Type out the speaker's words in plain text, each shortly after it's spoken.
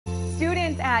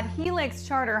at Helix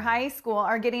Charter High School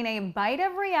are getting a bite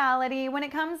of reality when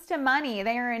it comes to money.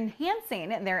 They are enhancing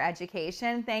their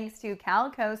education thanks to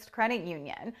Cal Coast Credit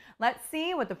Union. Let's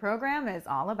see what the program is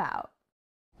all about.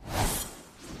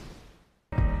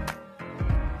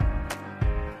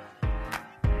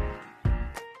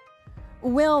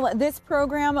 Will, this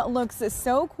program looks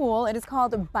so cool. It is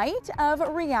called Bite of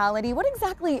Reality. What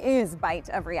exactly is Bite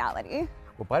of Reality?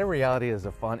 Well, Bite of Reality is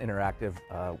a fun, interactive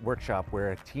workshop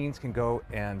where teens can go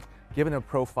and, given a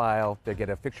profile, they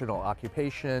get a fictional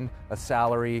occupation, a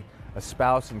salary, a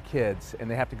spouse, and kids, and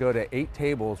they have to go to 8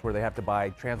 tables where they have to buy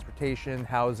transportation,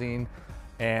 housing,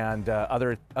 and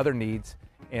other needs.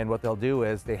 And what they'll do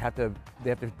is they have to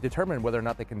determine whether or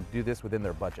not they can do this within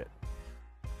their budget.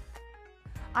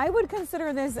 I would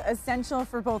consider this essential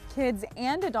for both kids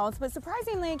and adults, but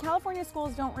surprisingly, California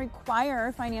schools don't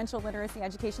require financial literacy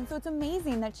education, so it's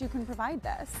amazing that you can provide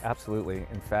this. Absolutely.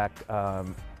 In fact,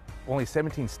 only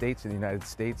 17 states in the United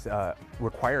States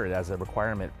require it as a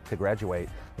requirement to graduate.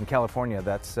 In California,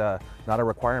 that's not a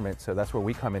requirement, so that's where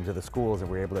we come into the schools and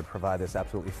we're able to provide this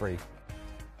absolutely free.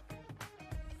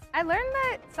 I learned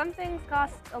that some things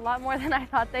cost a lot more than I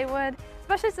thought they would,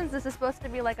 especially since this is supposed to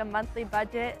be like a monthly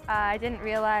budget. I didn't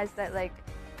realize that like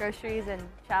groceries and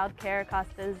childcare cost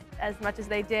as much as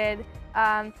they did.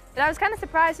 But I was kind of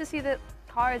surprised to see that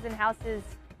cars and houses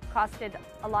costed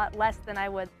a lot less than I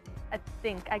would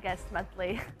think, I guess,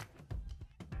 monthly.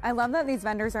 I love that these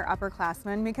vendors are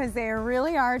upperclassmen because they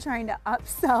really are trying to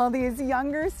upsell these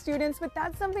younger students, but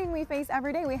that's something we face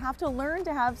every day. We have to learn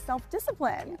to have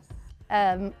self-discipline.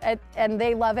 And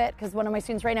they love it because one of my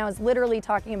students right now is literally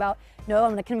talking about, no,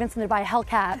 I'm going to convince them to buy a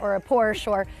Hellcat or a Porsche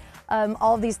or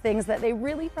all of these things that they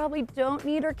really probably don't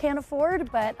need or can't afford,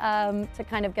 but to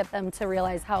kind of get them to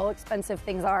realize how expensive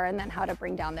things are and then how to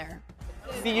bring down their...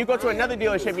 See, you go to another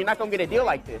dealership, you're not going to get a deal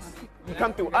like this. You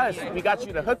come through us, we got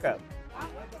you the hookup.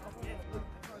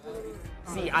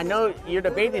 See, I know you're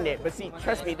debating it, but see,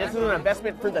 trust me, this is an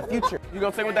investment for the future. You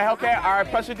gonna stay with the Hellcat? All right,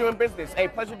 pleasure doing business. Hey,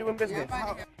 pleasure doing business.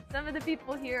 Some of the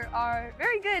people here are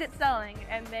very good at selling,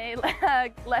 and they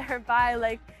let her buy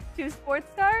like 2 sports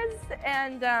cars,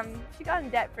 and she got in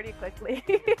debt pretty quickly.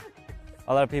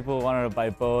 A lot of people wanted to buy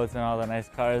boats and all the nice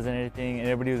cars and everything, and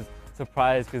everybody was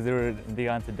surprised because they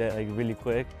got into debt like really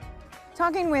quick.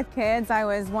 Talking with kids, I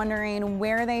was wondering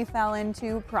where they fell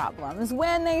into problems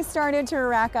when they started to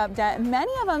rack up debt.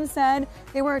 Many of them said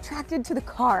they were attracted to the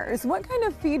cars. What kind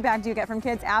of feedback do you get from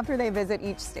kids after they visit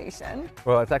each station?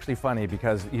 Well, it's actually funny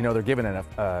because, you know, they're given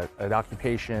an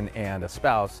occupation and a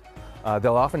spouse.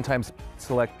 They'll oftentimes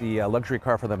select the luxury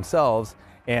car for themselves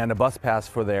and a bus pass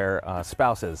for their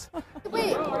spouses.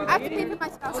 Wait, I have to pay for my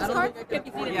spouse's car?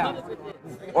 Yeah.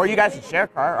 Or you guys can share a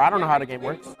car, or I don't know how the game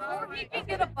works. Or we can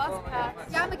get a bus pass.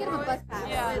 Yeah, I'm gonna get him a bus pass.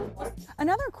 Yeah.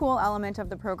 Another cool element of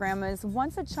the program is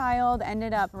once a child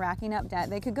ended up racking up debt,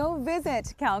 they could go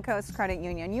visit Cal Coast Credit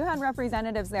Union. You had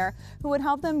representatives there who would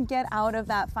help them get out of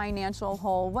that financial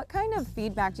hole. What kind of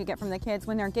feedback do you get from the kids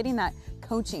when they're getting that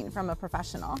coaching from a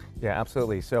professional? Yeah,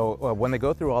 absolutely. So when they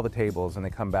go through all the tables and they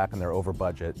come back and they're over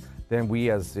budget, then we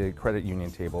as the credit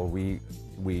union table, we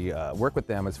work with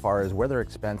them as far as where their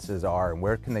expenses are and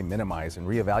where can they minimize and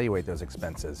reevaluate those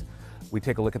expenses. We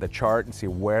take a look at the chart and see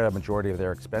where the majority of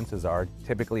their expenses are.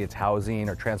 Typically it's housing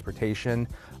or transportation.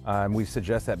 We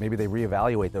suggest that maybe they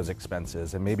reevaluate those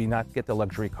expenses and maybe not get the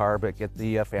luxury car but get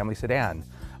the family sedan.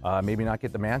 Maybe not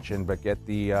get the mansion but get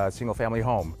the single family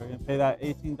home. We're going to pay that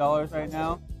 $18 right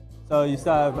now. So you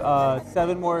still have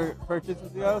 7 more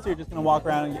purchases to go, so you're just going to walk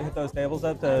around and hit those tables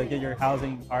up to get your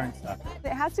housing, car, and stuff.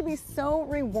 It has to be so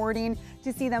rewarding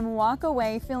to see them walk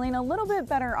away feeling a little bit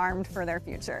better armed for their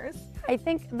futures. I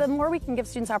think the more we can give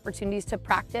students opportunities to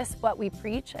practice what we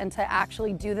preach and to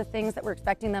actually do the things that we're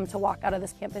expecting them to walk out of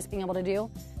this campus being able to do.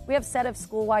 We have a set of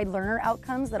school-wide learner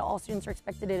outcomes that all students are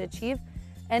expected to achieve.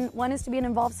 And one is to be an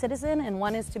involved citizen and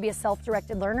one is to be a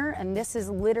self-directed learner, and this is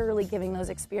literally giving those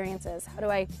experiences. How do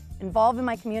I involve in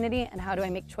my community and how do I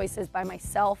make choices by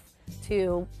myself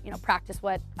to practice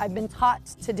what I've been taught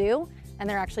to do, and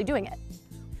they're actually doing it.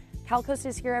 Cal Coast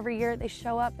is here every year. They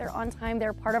show up, they're on time,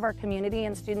 they're part of our community,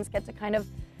 and students get to kind of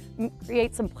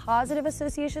create some positive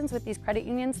associations with these credit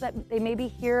unions that they maybe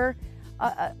hear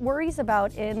worries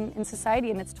about in society,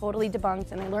 and it's totally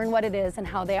debunked, and they learn what it is and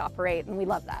how they operate, and we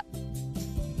love that.